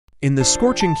In the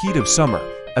scorching heat of summer,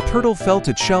 a turtle felt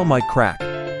its shell might crack.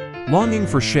 Longing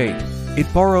for shade,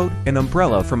 it borrowed an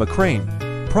umbrella from a crane,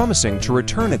 promising to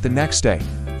return it the next day.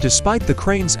 Despite the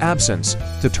crane's absence,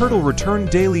 the turtle returned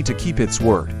daily to keep its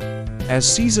word.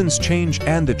 As seasons changed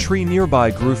and the tree nearby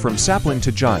grew from sapling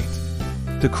to giant,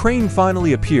 the crane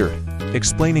finally appeared,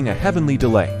 explaining a heavenly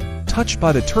delay. Touched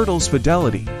by the turtle's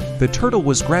fidelity, the turtle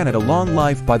was granted a long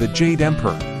life by the Jade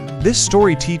Emperor. This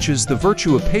story teaches the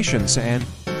virtue of patience and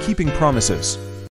keeping promises.